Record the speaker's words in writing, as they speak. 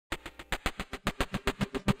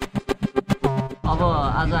अब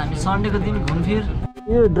आज हामी सन्डेको दिन घुमफिर।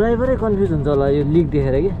 यो ड्राइभरै कन्फ्युज हुन्छ होला यो लिक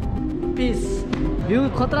देखेर कि। पिस भ्यू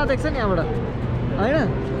खतरा देख्छ नि यहाँबाट होइन।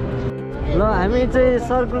 ल हामी चाहिँ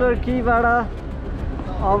सर्कुलर कीबाट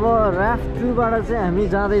अब राफ्ट 2 बाट चाहिँ हामी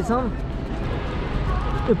जाँदैछौँ।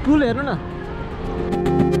 यो पुल हेर्नु न।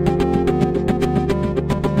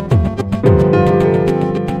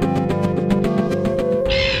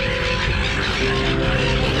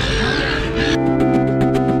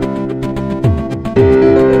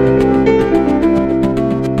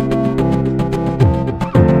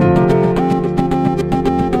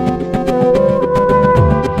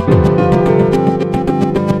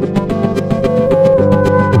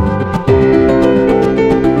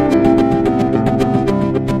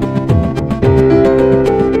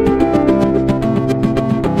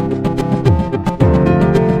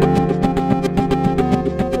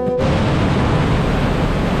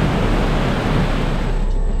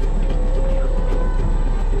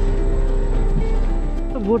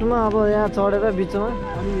 बोटमा अब यहाँ चढेर बिचमा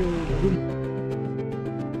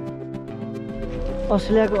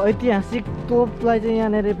अस्ट्रेलियाको ऐतिहासिक तोपलाई चाहिँ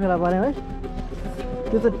यहाँनिर फेला पार्यो है।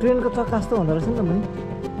 त्यो त ट्रेनको चक्का जस्तो हुँदो रहेछ नि त मुनि।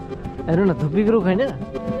 हेर्नु न धुप्पीको रुख होइन।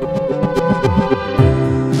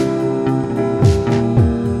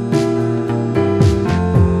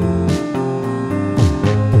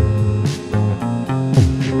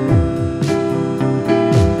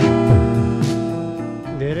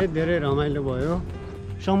 धेरै रमाइलो भयो।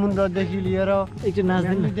 समुद्रदेखि लिएर एकचोटि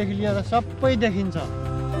नाच्दैदेखि लिएर सबै देखिन्छ।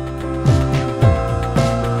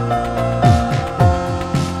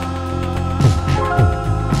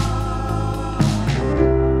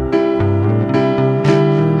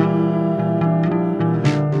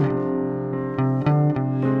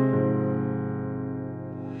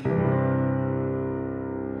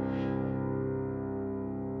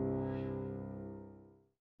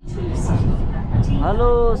 हेलो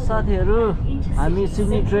साथीहरू, हामी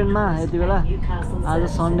सिडनी ट्रेनमा यति बेला। आज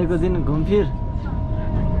सन्डेको दिन घुमफिर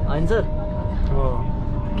होइन सर? हो।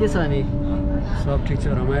 के छ अनि? सब ठिक छ,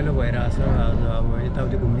 रमाइलो भइरहेछ। आज अब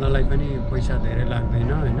यताउति घुम्नलाई पनि पैसा धेरै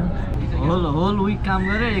लाग्दैन होइन। होल विक काम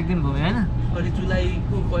गरेँ, एक दिन घुमेँ होइन।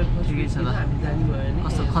 ठिकै छ ल।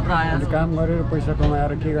 कस्तो खतरा आयो। काम गरेर पैसा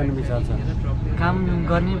कमाएर के गर्ने विचार छ? काम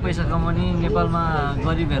गर्ने पैसा कमाउने, नेपालमा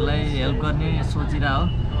गरिबहरूलाई हेल्प गर्ने सोचिरह हो।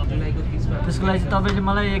 त्यसको लागि चाहिँ तपाईँले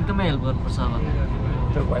मलाई एकदमै हेल्प गर्नुपर्छ। अब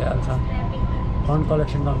त्यो भइहाल्छ। फन्ड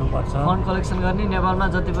कलेक्सन गर्नुपर्छ। फन्ड कलेक्सन गर्ने, नेपालमा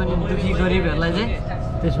जति पनि दुखी गरिबहरूलाई चाहिँ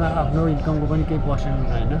त्यसमा आफ्नो इन्कमको पनि केही पर्सेन्ट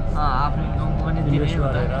होइन, आफ्नो इन्कमको पनि दिने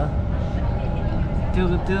गरेर त्यो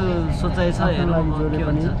सोचाइ छ। हेर्नु के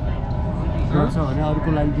हुन्छ गर्छ भने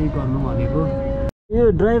अरूको लागि केही गर्नु भनेको। यो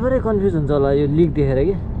ड्राइभरै कन्फ्युज हुन्छ होला यो लिक देखेर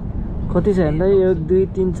कि। कति छ हेर्दा 1 2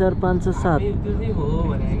 3 4 5 6 7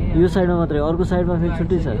 यो साइडमा मात्रै, अर्को साइडमा फेरि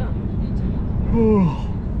छुट्टै छ।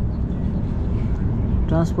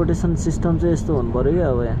 ट्रान्सपोर्टेसन सिस्टम चाहिँ यस्तो हुनु पऱ्यो कि।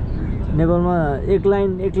 अब यहाँ नेपालमा एक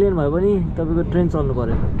लेन भए पनि तपाईँको ट्रेन चल्नु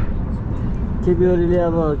पऱ्यो। केपी ओलीले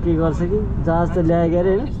अब के गर्छ कि जहाज त ल्यायो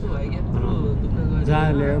गरे होइन, जहाज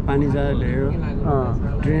ल्यायो, पानी जहाज ल्यायो,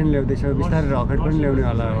 ट्रेन ल्याउँदैछ, बिस्तारै रकेट पनि ल्याउने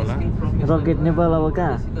होला। रकेट नेपाल अब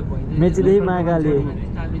कहाँ मेचीदेखि महाकाली।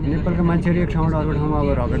 नेपालका मान्छेहरू एक ठाउँबाट अर्को ठाउँमा अब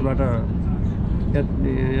रकेटबाट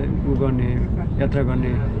गर्ने यात्रा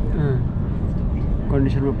गर्ने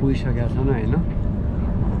कन्डिसनमा पुगिसकेका छन् होइन।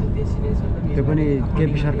 त्यो पनि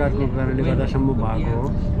केपी सरकारको कारणले गर्दा सम्भव भएको हो।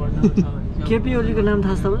 केपी ओलीको नाम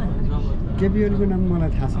थाहा छ तपाईँलाई? केपी ओलीको नाम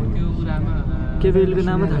मलाई थाहा छैन। केपी ओलीको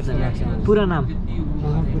नामै थाहा छैन? पुरा नाम?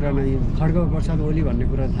 पुरा नाम खड्ग प्रसाद ओली भन्ने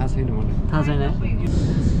कुरा थाहा छैन मलाई। थाहा छैन?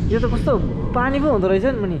 यो त कस्तो पानी पो हुँदो रहेछ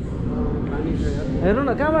नि मुनि। हेर्नु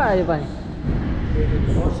न कहाँबाट आयो पानी।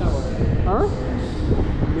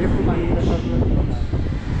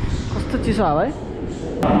 कस्तो चिसो हावा है।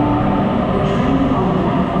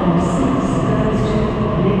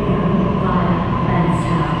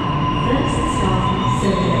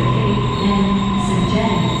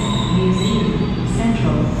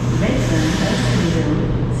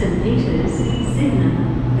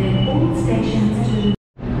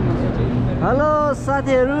 हेलो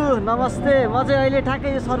साथीहरू, नमस्ते। म चाहिँ अहिले ठ्याक्कै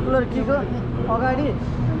यो सर्कुलर कीको अगाडि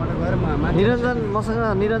निरञ्जन, मसँग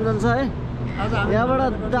निरञ्जन छ है। यहाँबाट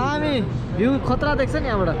दामी भ्यू खतरा देख्छ नि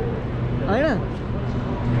यहाँबाट होइन।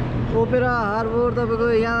 ओपेरा हार्बर तपाईँको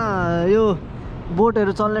यहाँ यो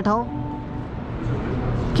बोटहरू चल्ने ठाउँ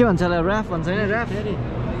के भन्छ होला, ऱ्याफ्ट भन्छ होइन? ऱ्याफ्ट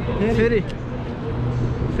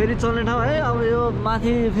फेरि चल्ने ठाउँ है। अब यो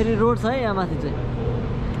माथि फेरि रोड छ है यहाँ माथि चाहिँ।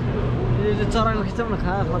 यो चराको खिचौँ न,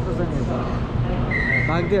 खतरा छ नि।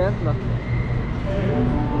 भाग्यो है ल।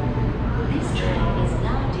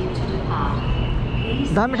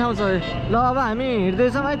 दामी ठाउँ छ ल। अब हामी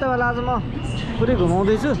हिँड्दैछौँ है। तपाईँलाई आज म पुरै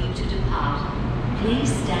घुमाउँदैछु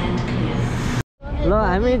ल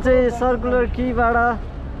हामी चाहिँ सर्कुलर कीबाट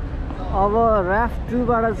अब राफ्ट 2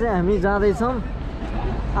 बाट चाहिँ हामी जाँदैछौँ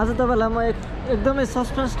आज तपाईलाई म एकदमै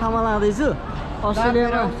सस्पेन्स ठाउँमा लाँदैछु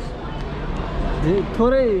अस्ट्रेलियामा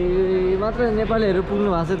थोरै मात्र नेपालीहरू पुग्नु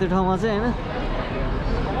भएको छ त्यो ठाउँमा चाहिँ हैन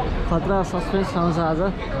खतरा सस्पेन्स ठाउँ छ आज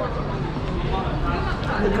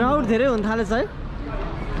क्राउड धेरै हुन थालेछ है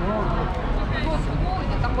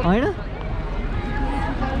हैन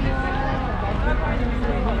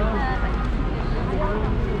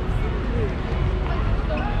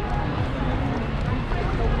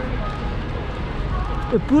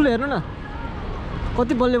पुल हेर्नु न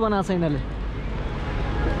कति बलियो बनाएको छ यिनीहरूले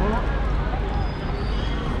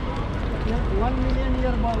 1 million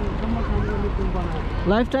year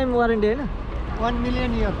life time warranty हैन 1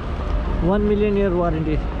 million year 1 million year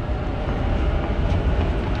warranty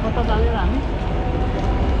कता जानेर हामी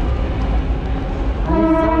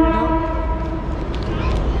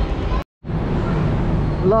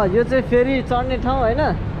ल यो चाहिँ फेरि चढ्ने ठाउँ हैन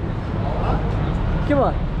के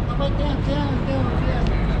भयो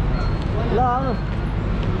ल आउनु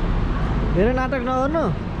धेरै नाटक नगर्नु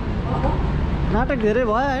नाटक धेरै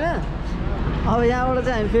भयो हैन अब यहाँबाट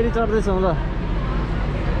चाहिँ हामी फेरि चढ्दैछौँ ल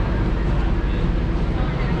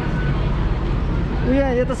उयो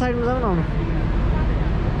यता साइडमा जाउँ न आउनु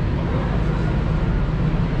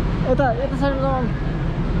यता साइडमा जाउँ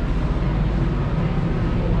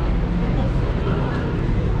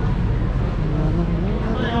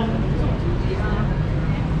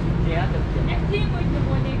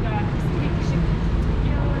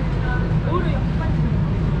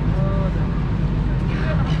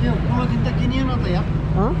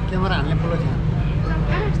क्यामेरा हाल्ने पोलो छ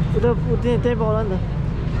उता त्यही पाउला नि त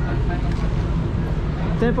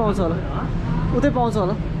त्यही पाउँछ होला उतै पाउँछ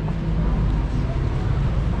होला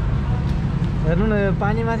हेर्नु न यो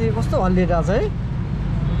पानीमाथि कस्तो हल्लिरहेको छ है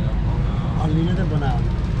हल्लिने त बनायो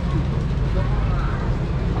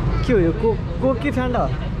के हो यो कोक कि फ्यान्टा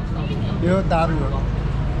यो दारु हो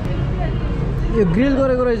यो ग्रिल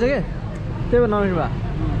गरेको रहेछ के त्यही भएर नमिठो भयो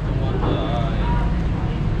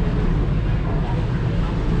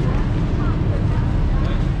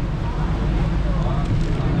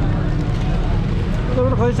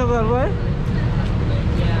खइसक्नु है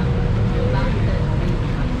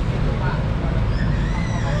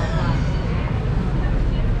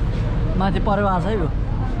माथि परेको आएको छ है यो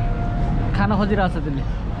खाना खोजिरहेको छ त्यसले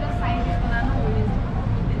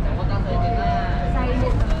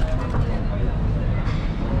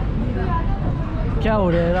क्या हो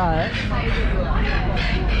रहा है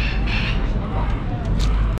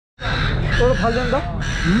एउटा फाल्दैन त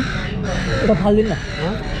एउटा फाल्दिन न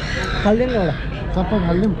फाल्दिन न एउटा सबै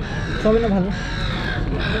फाल्दिउँ सबैलाई फाल्नु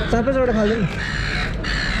 4-5 वटा फाल्दिउँ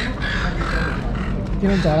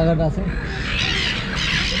किन झगडा गरिरहेको छ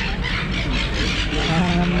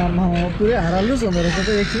पुरै हरालुस हुँदो रहेछ त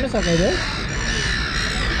एकछिनै सकाइदियो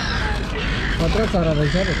खतरा चरा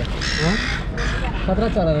रहेछ नि त खतरा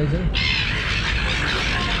चरा रहेछ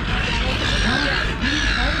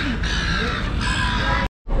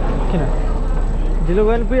किन ढिलो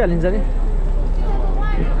गयो भने पुगिहालिन्छ नि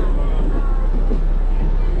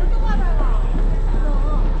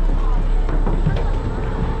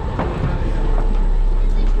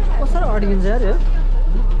अड्किन्छ यार यो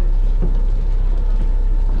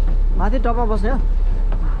माथि टपमा बस्ने हो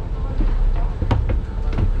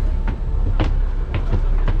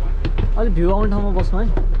अलिक भ्यू आउने ठाउँमा बस्नु है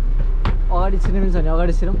अगाडि छिर्नु छ भने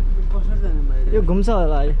अगाडि छिरौँ यो घुम्छ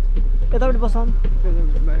होला अहिले यतापट्टि बस्नु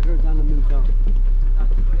जान मिल्छ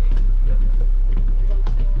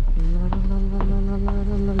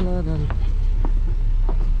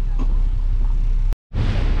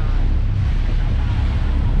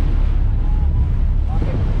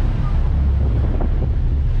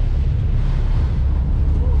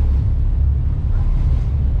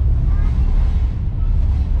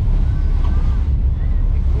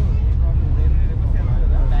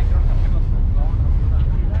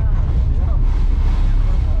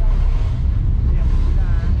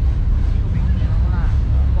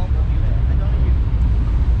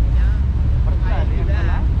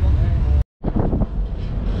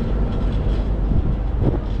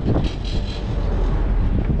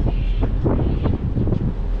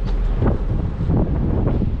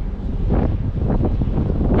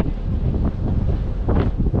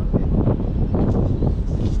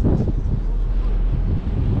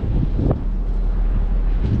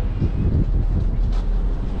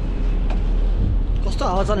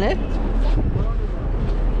हावा चल्ने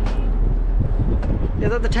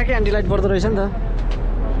यता त ठ्याक्कै एन्टी लाइट पर्दो रहेछ नि त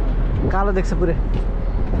कालो देख्छ पुरै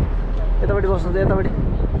यतापट्टि बस्नु त यतापट्टि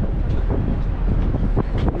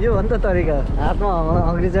यो हो नि त तरिका हातमा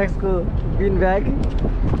हङ्ग्री ज्याक्सको बिन ब्याग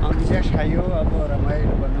हङ्ग्री ज्याक्स खाइयो अब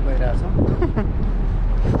रमाइलो गर्नु गइरहेछ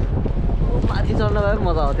माथि चढ्न भए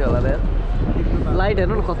मजा आउँथ्यो होला त यार लाइट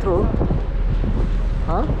हेर्नु न कत्रो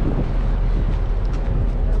हो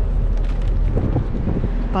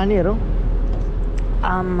पानी हेरौँ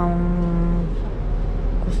आमा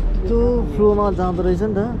कस्तो फ्लोमा जाँदो रहेछ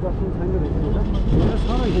नि त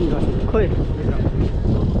खोइ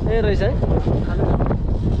ए रहेछ है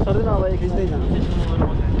सर्दैन अब खिच्दै जानु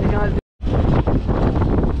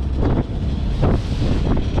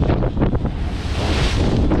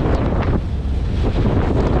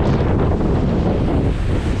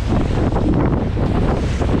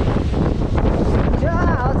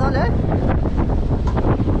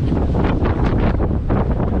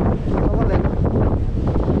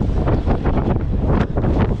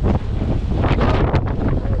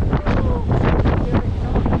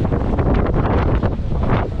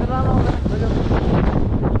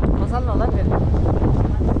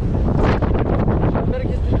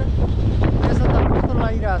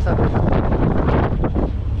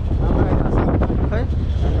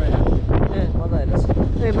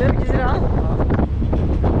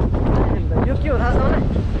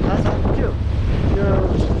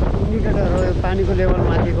पानीको लेभल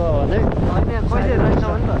माथिको हो भने होइन कहिले राख्छ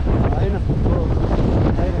भने त होइन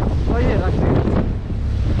कहिले राख्छ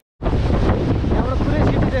यहाँबाट पुरै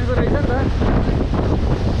सिटी देख्दो रहेछ नि त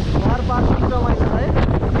घर पार्किङ रमाइलो है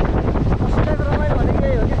अस्तिको रमाइलो भनेको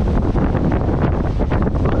यही हो क्या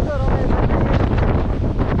रमाइलो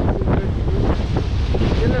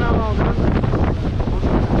त्यसले राम्रो आउँदैन नि त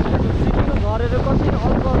सिटीको घरहरू कति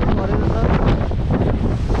अल्प घरहरू छ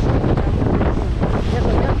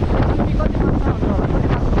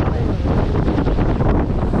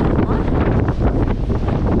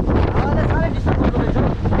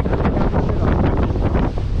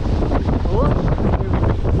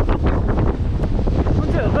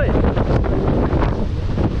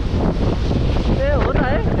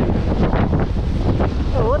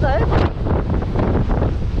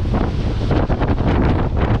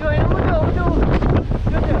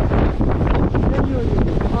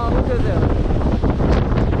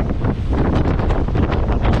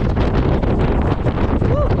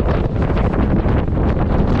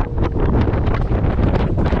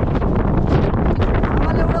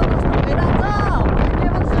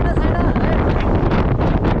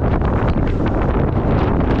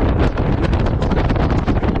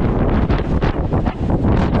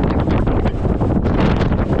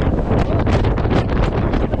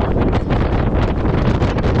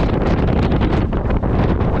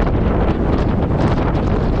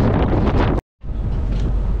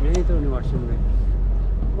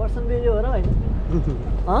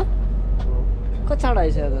कति टाढा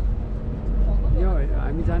आइसक्यो त यो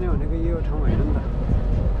हामी जाने भनेको यो ठाउँ होइन नि त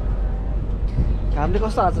घामले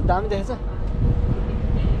कस्तो हाल्छ दामी देखेछ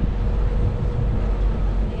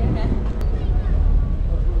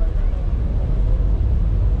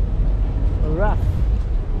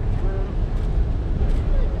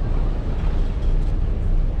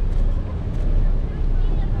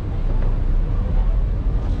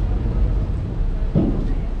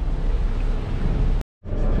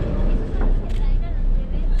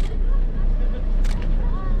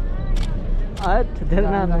धेरै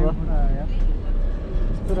राम्रो भयो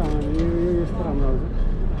यस्तो राम्रो यस्तो राम्रो आउँछ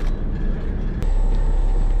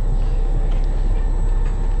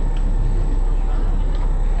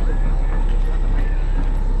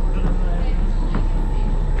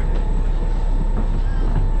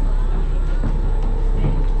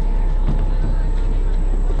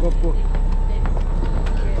गप्पो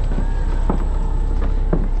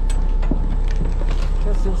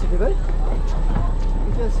सेन्सिटिभ है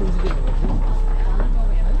सेन्सिटिभ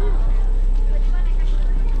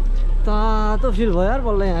तातो फिल भयो यार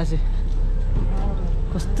बल्ल यहाँ चाहिँ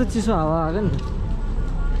कस्तो चिसो हावा आएको नि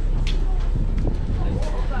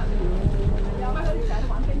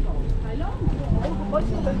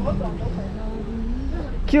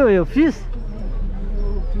के हो यो फिस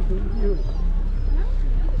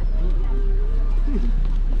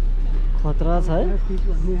खतरा छ है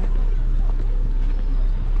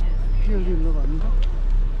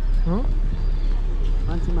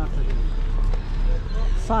मान्छे मार्छ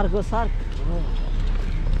सार्क हो सार्क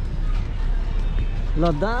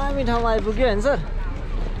ल दामी ठाउँमा आइपुग्यो होइन सर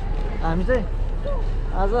हामी चाहिँ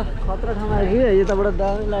आज खतरा ठाउँमा आइपुग्यो यताबाट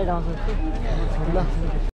दामी लाइट आउँछ ल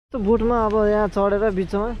त्यो बोटमा अब यहाँ चढेर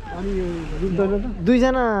बिचमा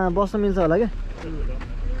दुईजना बस्न मिल्छ होला क्या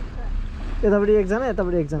यतापट्टि एकजना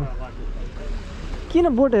यतापट्टि एकजना किन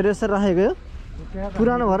बोटहरू यसरी राखेको यो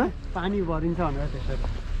पुरानो भएर पानी भरिन्छ भनेर त्यसरी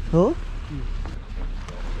हो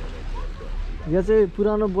यो चाहिँ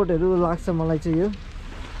पुरानो बोटहरू लाग्छ मलाई चाहिँ यो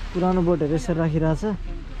पुरानो बोटहरू यसरी राखिरहेछ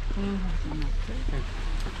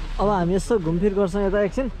अब हामी यसो घुमफिर गर्छौँ यता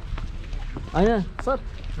एकछिन होइन सर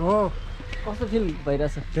हो कस्तो फिल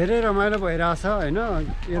भइरहेछ धेरै रमाइलो भइरहेछ होइन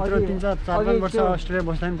यत्रो 3-4-5 वर्ष अस्ट्रेलिया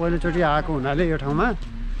बस्दा पनि पहिलोचोटि आएको हुनाले यो ठाउँमा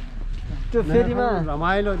त्यो फेरीमा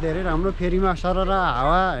रमाइलो धेरै राम्रो फेरीमा सरर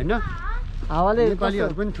हावा होइन हावाले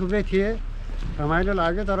नेपालीहरू पनि थुप्रै थिए रमाइलो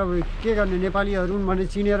लाग्यो तर के गर्ने नेपालीहरू भने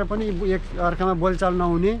चिनेर पनि एक अर्कामा बोलचाल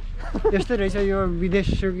नहुने यस्तै रहेछ यो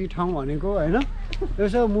विदेशी ठाउँ भनेको होइन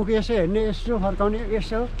यसो मुख यसो हेर्ने यसो फर्काउने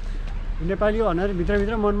यसो नेपाली हो भनेर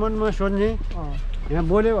भित्रभित्र मनमनमा सोध्ने यहाँ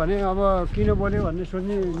बोल्यो भने अब किन बोल्यो भन्ने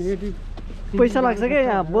सोध्ने नेगेटिभ पैसा लाग्छ क्या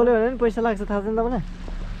यहाँ बोल्यो भने पनि पैसा लाग्छ थाहा छैन तपाईँलाई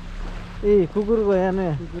ए कुकुरको यहाँ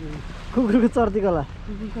नयाँ कुकुरको चर्तीकला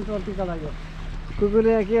लाग्यो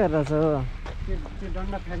कुकुरले यहाँ के गरिरहेछ हो त्यो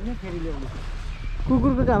डन्डा फ्याँक्ने फेरि ल्याउने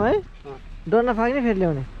कुकुरको काम है डन्डा फ्याँक्ने फेरि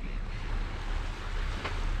ल्याउने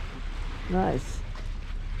नाइस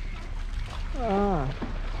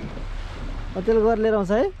त्यसले गरेर लिएर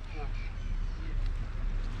आउँछ है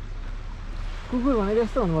कुकुर भनेको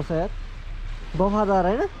यस्तो हुनुपर्छ यार वफादार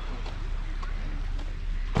होइन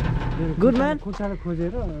गुड म्यान खुट्टाले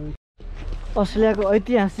खोजेर अस्ट्रेलियाको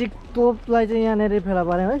ऐतिहासिक तोपलाई चाहिँ यहाँनिर फेला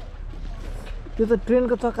पाऱ्यौँ है त्यो त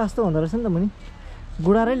ट्रेनको चक्का जस्तो हुँदो रहेछ नि त मुनि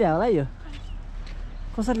गुडारै ल्यायो होला है यो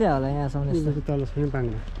कसरी ल्यायो होला यहाँसम्म यस्तो तलसम्म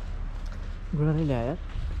पाङ्ग्रा गुडारै ल्यायो यार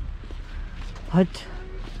हट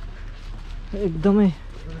एकदमै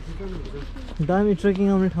दामी ट्रेकिङ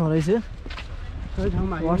आउने ठाउँ रहेछ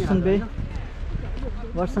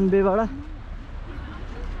वाटसन बेबाट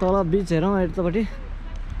तल बिच हेरौँ यतापट्टि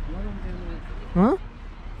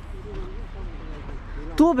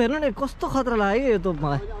तोप हेर्नु नि कस्तो खतरा लाग्यो यो तोप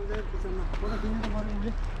मलाई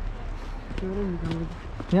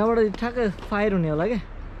यहाँबाट ठ्याक्कै फायर हुने होला क्या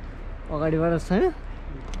अगाडिबाट छैन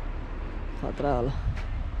खतरा होला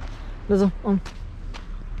ल जाउँ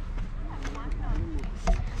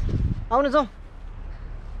आउनु जाउँ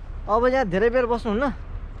अब यहाँ धेरै बेर बस्नुहुन्न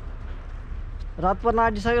रात पर्न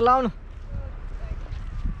आँटिसक्यो लाउनु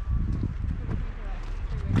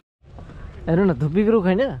हेर्नु न धुपीको रुख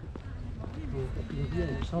होइन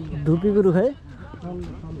धुपीको रुख है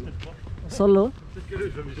सल्लो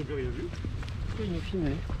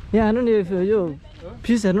यहाँ हेर्नु नि यो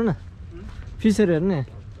फिस हेर्नु न फिसहरू हेर्नु नि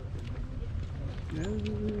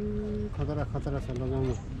खतरा खतरा छ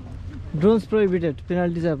लगाउनु ड्रोन्स प्रोहिबिटेड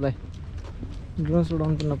पेनाल्टी चाहिँ एप्लाई ड्रोन्स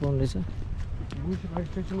उडाउनु त नपाउनु रहेछ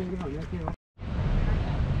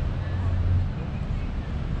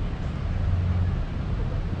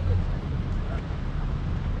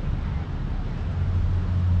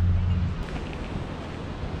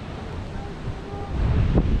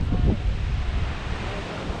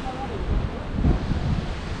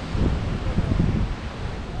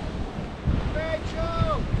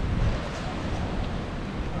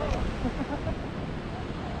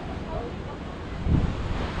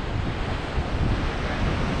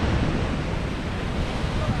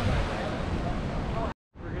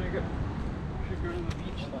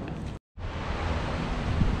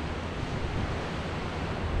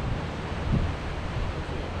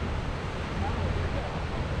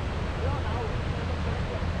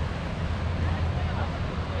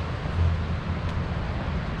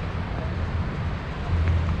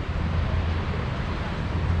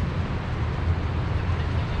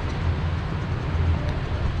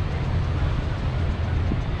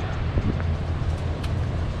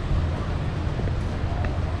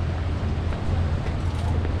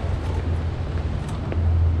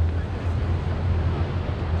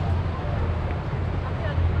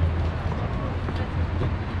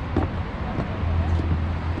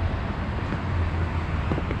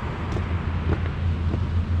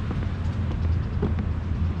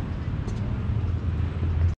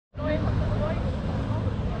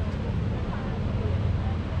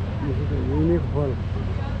unique hole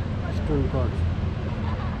stone cards.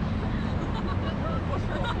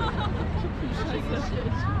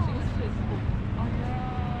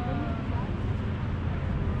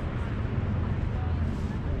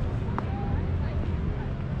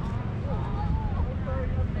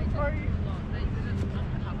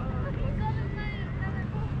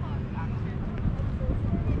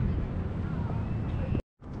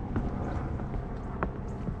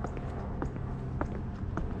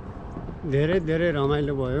 धेरै धेरै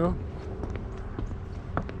रमाइलो भयो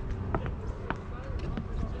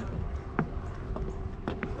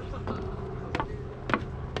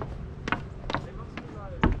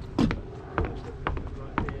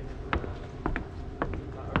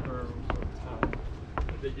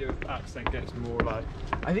your accent gets more like.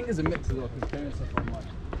 I think there's a mix as well because doing stuff on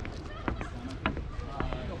like.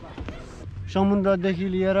 समुद्रदेखि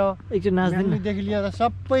लिएर एकचोटि नाच्दिन न देखि लिएर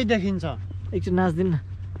सबै देखिन्छ एकचोटि नाच्दिन न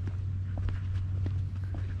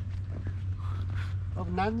अब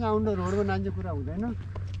नाच्न आउनु रोडमा नाच्ने कुरा हुँदैन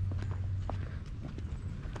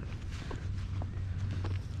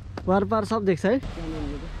पार पार सब देख्छ है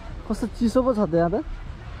कस्तो चिसो पो छ त यहाँ त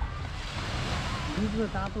बिचमा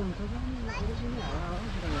तातो हुन्छ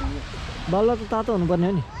बल्ल त तातो हुनुपर्ने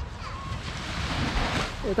हो नि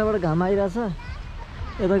यताबाट घाम आइरहेछ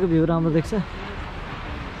यताको भ्यू राम्रो देख्छ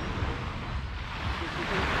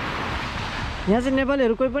यहाँ चाहिँ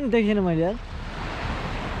नेपालीहरू कोही पनि देखेन मैले यार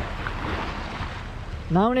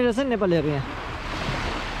नआउने रहेछ नि नेपालीहरू यहाँ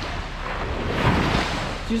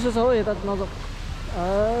चिसो छ हो यता नजाऊ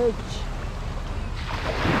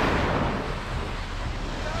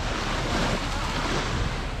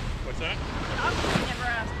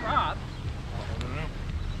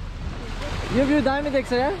यो भ्यू दामी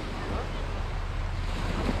देख्छ यार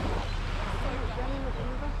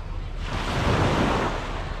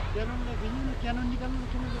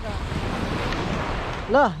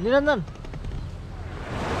ल निरञ्जन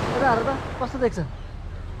यता हेर त कस्तो देख्छ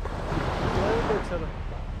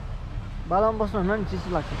बालामा बस्नु हुन्न नि चिसो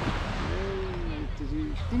लाग्छ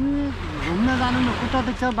तिमी घुम्न जानु न कुता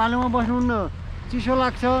देख्छ बालुमा बस्नु न चिसो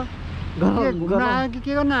लाग्छ घुम्न आयो कि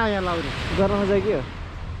के गर्न आयो लाउरे गर्न चाहिँ के हो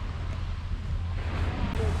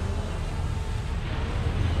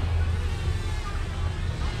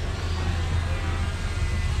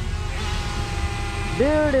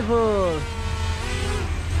Beautiful.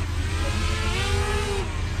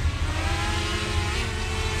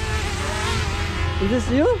 Is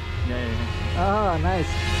this you? Yeah. Ah, nice.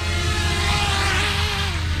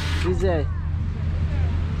 DJ.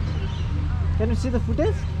 Can we see the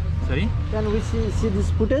footage? Sorry? Can we see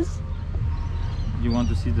this footage? You want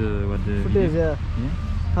to see the Footage, yeah. Yeah.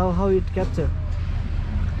 How it capture?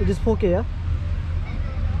 It is 4K, yeah?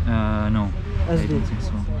 No. I SD. don't think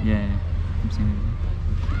so. Yeah. I'm seeing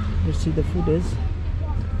it. Let's see the footage.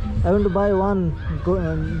 I want to buy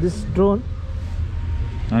this drone.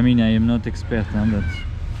 I mean, I am not expert on that.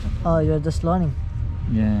 Oh, you're just learning.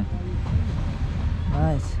 Yeah.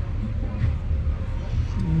 Nice.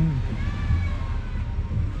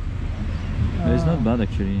 But it's not bad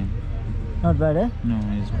actually. Not bad, eh? No,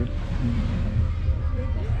 it's good.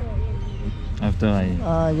 After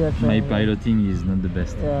You're my trying. piloting is not the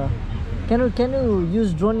best. Yeah. Can you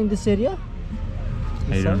use drone in this area?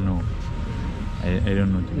 I don't know. I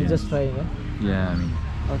don't know to be You just honest. trying, eh? Yeah, I mean.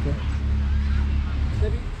 Okay.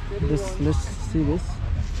 Let's see this.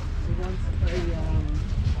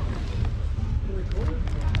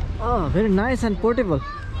 Oh, very nice and portable.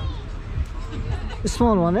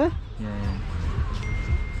 Small one, eh? Yeah.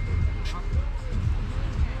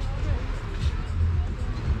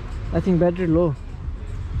 I think battery low.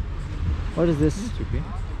 What is this? It's okay.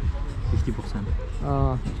 50%.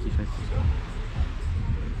 55%.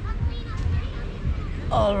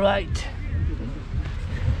 All right.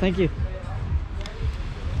 Thank you.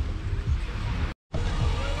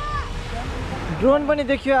 Drone पनि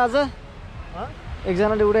देखियो आज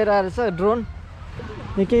एकजनाले उडाइरहेको रहेछ drone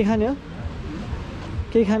यो केही खाने हो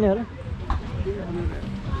केही खाने हो र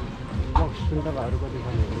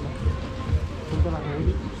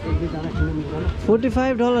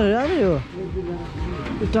 $45 राम्रो यो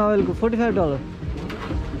टावेलको $45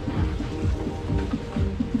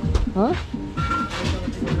 हाँ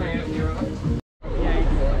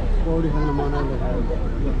पौडी खेल्न मन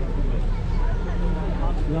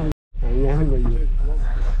यहाँ गइयो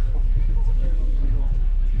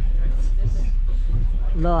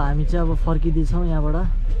ल हामी चाहिँ अब फर्किँदैछौँ यहाँबाट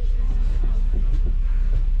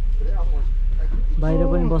बाहिर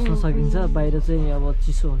पनि बस्न सकिन्छ बाहिर चाहिँ अब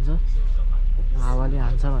चिसो हुन्छ हावाले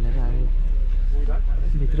हान्छ भनेर हामी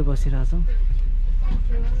भित्र बसिरहेछौँ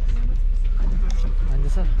होइन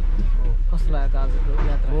सर कस्तो लाग्यो त आजको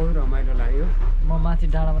यात्रा बहुत रमाइलो लाग्यो म माथि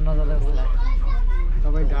डाँडामा नजाँदा कस्तो लाग्यो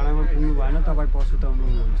तपाईँ डाँडामा पुग्नु भएन तपाईँ पछुताउनु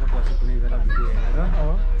हुन्छ पछि कुनै बेला भिडियो हेरेर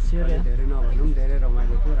स्योर धेरै नभनौँ धेरै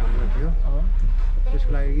रमाइलो थियो राम्रो थियो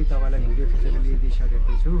त्यसको लागि कि तपाईँलाई भिडियो खिचेर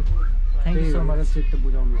लिइदिइसकेको छु थ्याङ्क यू सो मच चित्त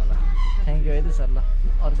बुझाउनु होला थ्याङ्क यू है त सर ल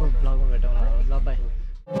अर्को भ्लगमा भेटौँ ल बाई